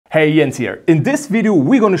Hey, Jens here. In this video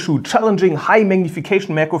we're going to shoot challenging high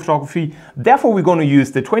magnification macro photography. Therefore we're going to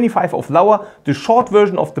use the 25 of Laowa, the short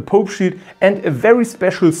version of the Popeshield and a very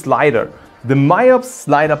special slider, the MIOPS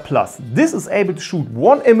Slider Plus. This is able to shoot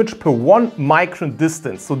one image per 1 micron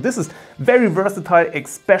distance. So this is very versatile,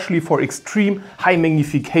 especially for extreme high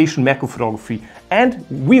magnification macro photography. And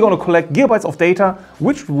we're going to collect gigabytes of data,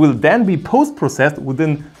 which will then be post-processed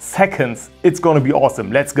within seconds. It's going to be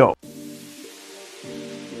awesome. Let's go.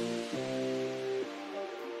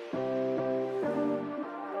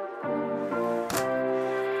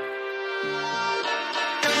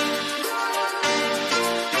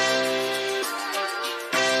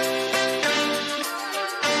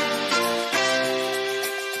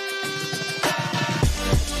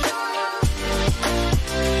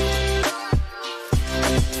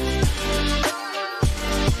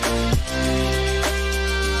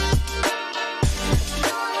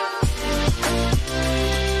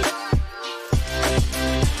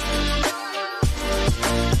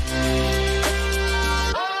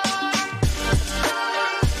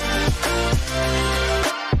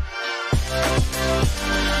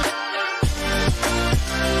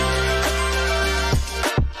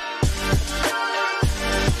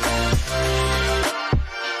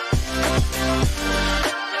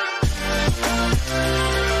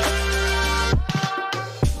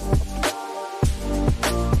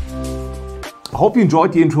 I hope you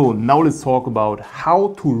enjoyed the intro. Now let's talk about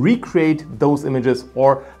how to recreate those images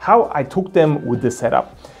or how I took them with this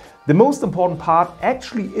setup. The most important part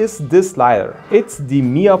actually is this slider. It's the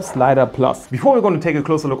MIOPS Slider Plus. Before we're going to take a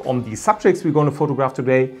closer look on the subjects we're going to photograph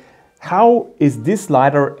today, how is this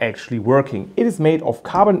slider actually working? It is made of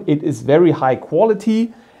carbon, it is very high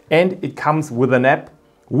quality, and it comes with an app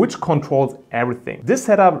which controls everything. This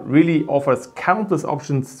setup really offers countless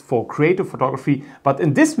options for creative photography, but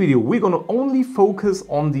in this video we're going to only focus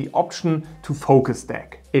on the option to focus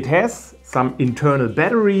stack. It has some internal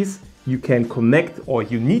batteries. You can connect, or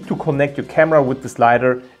you need to connect your camera with the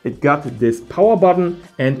slider. It got this power button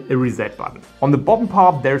and a reset button. On the bottom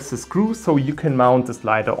part there's a screw, so you can mount the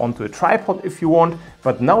slider onto a tripod if you want.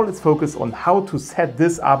 But now let's focus on how to set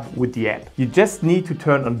this up with the app. You just need to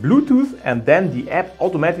turn on Bluetooth and then the app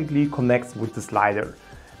automatically connects with the slider.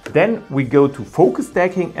 Then we go to focus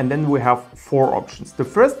stacking and then we have 4 options. The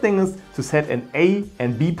first thing is to set an A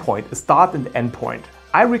and B point, a start and end point.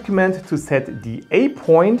 I recommend to set the A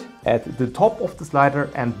point at the top of the slider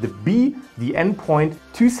and the B, the end point,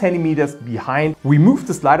 2 centimeters behind. We move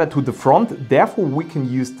the slider to the front, therefore we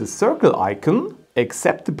can use the circle icon,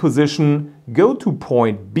 accept the position, go to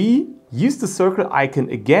point B, use the circle icon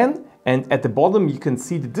again, and at the bottom you can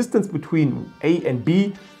see the distance between A and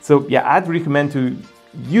B. So yeah, I'd recommend to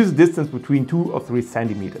use distance between 2 or 3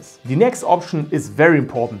 centimeters. The next option is very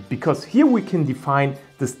important because here we can define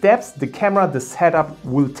the steps the camera, the setup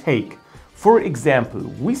will take. For example,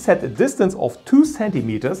 we set a distance of 2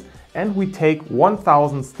 centimeters and we take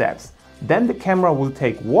 1000 steps. Then the camera will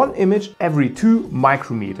take 1 image every 2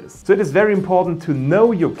 micrometers. So it is very important to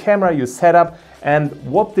know your camera, your setup, and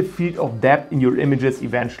what the field of depth in your images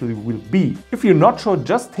eventually will be. If you're not sure,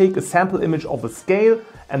 just take a sample image of a scale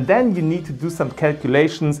and then you need to do some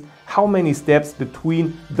calculations how many steps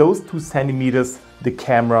between those 2 centimeters the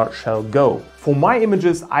camera shall go. For my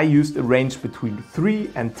images I used a range between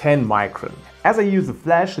 3 and 10 micron. As I use a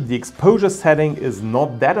flash, the exposure setting is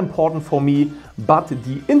not that important for me, but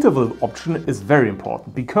the interval option is very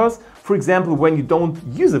important because, for example, when you don't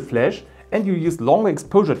use a flash and you use longer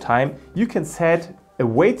exposure time, you can set a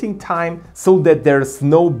waiting time so that there's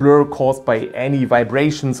no blur caused by any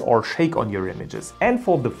vibrations or shake on your images. And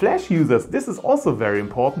for the flash users, this is also very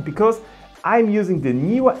important because I'm using the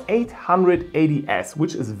newer 880S,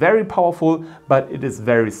 which is very powerful, but it is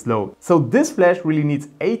very slow. So this flash really needs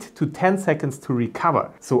 8 to 10 seconds to recover.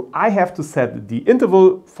 So I have to set the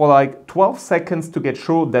interval for like 12 seconds to get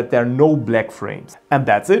sure that there are no black frames. And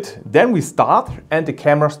that's it. Then we start and the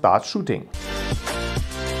camera starts shooting.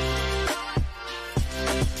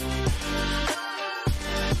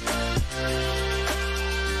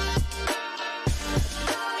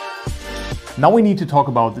 Now we need to talk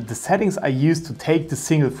about the settings I use to take the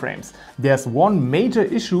single frames. There's one major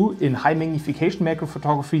issue in high magnification macro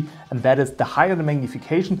photography, and that is the higher the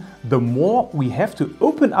magnification, the more we have to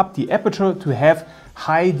open up the aperture to have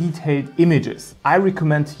high detailed images. I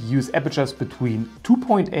recommend to use apertures between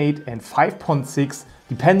 2.8 and 5.6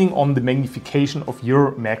 depending on the magnification of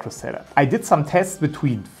your macro setup. I did some tests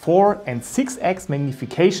between 4 and 6x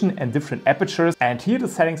magnification and different apertures, and here are the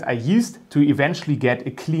settings I used to eventually get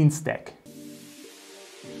a clean stack.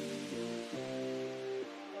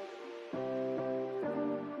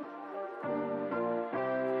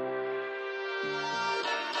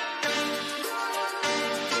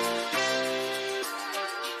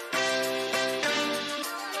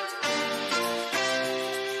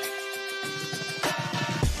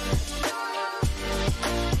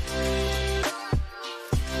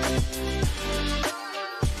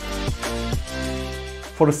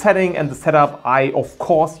 For the setting and the setup, I of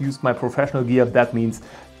course use my professional gear. That means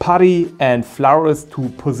putty and flowers to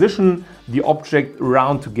position the object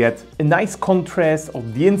around to get a nice contrast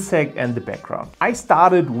of the insect and the background. I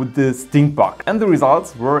started with the stink bug and the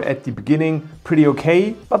results were at the beginning pretty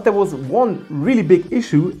okay, but there was one really big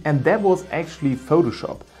issue, and that was actually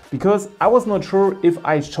Photoshop. Because I was not sure if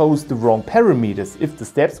I chose the wrong parameters, if the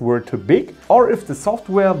steps were too big, or if the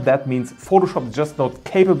software, that means Photoshop, is just not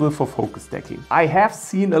capable for focus stacking. I have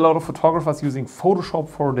seen a lot of photographers using Photoshop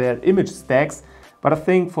for their image stacks, but I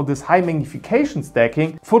think for this high magnification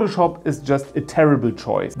stacking, Photoshop is just a terrible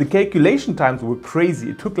choice. The calculation times were crazy.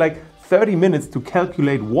 It took like 30 minutes to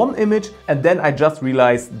calculate one image, and then I just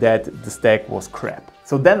realized that the stack was crap.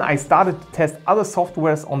 So then I started to test other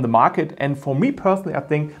softwares on the market, and for me personally, I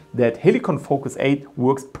think that Helion Focus 8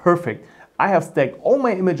 works perfect. I have stacked all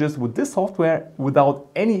my images with this software without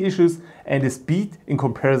any issues, and the speed in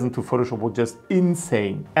comparison to Photoshop was just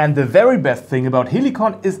insane. And the very best thing about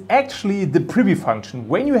Helicon is actually the preview function.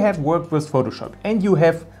 When you have worked with Photoshop and you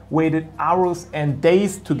have waited hours and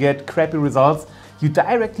days to get crappy results, you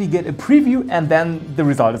directly get a preview and then the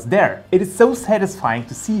result is there. It is so satisfying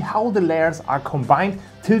to see how the layers are combined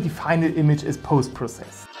till the final image is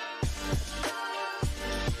post-processed.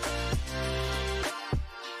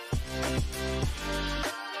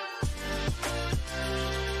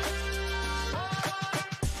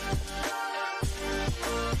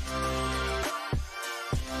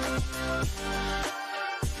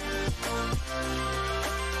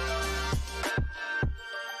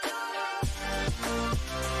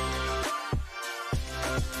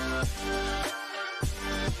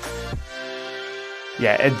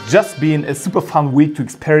 Yeah, it's just been a super fun week to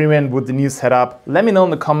experiment with the new setup. Let me know in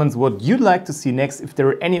the comments what you'd like to see next. If there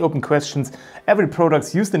are any open questions, every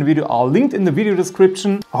products used in the video are linked in the video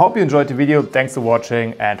description. I hope you enjoyed the video. Thanks for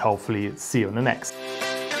watching and hopefully see you in the next.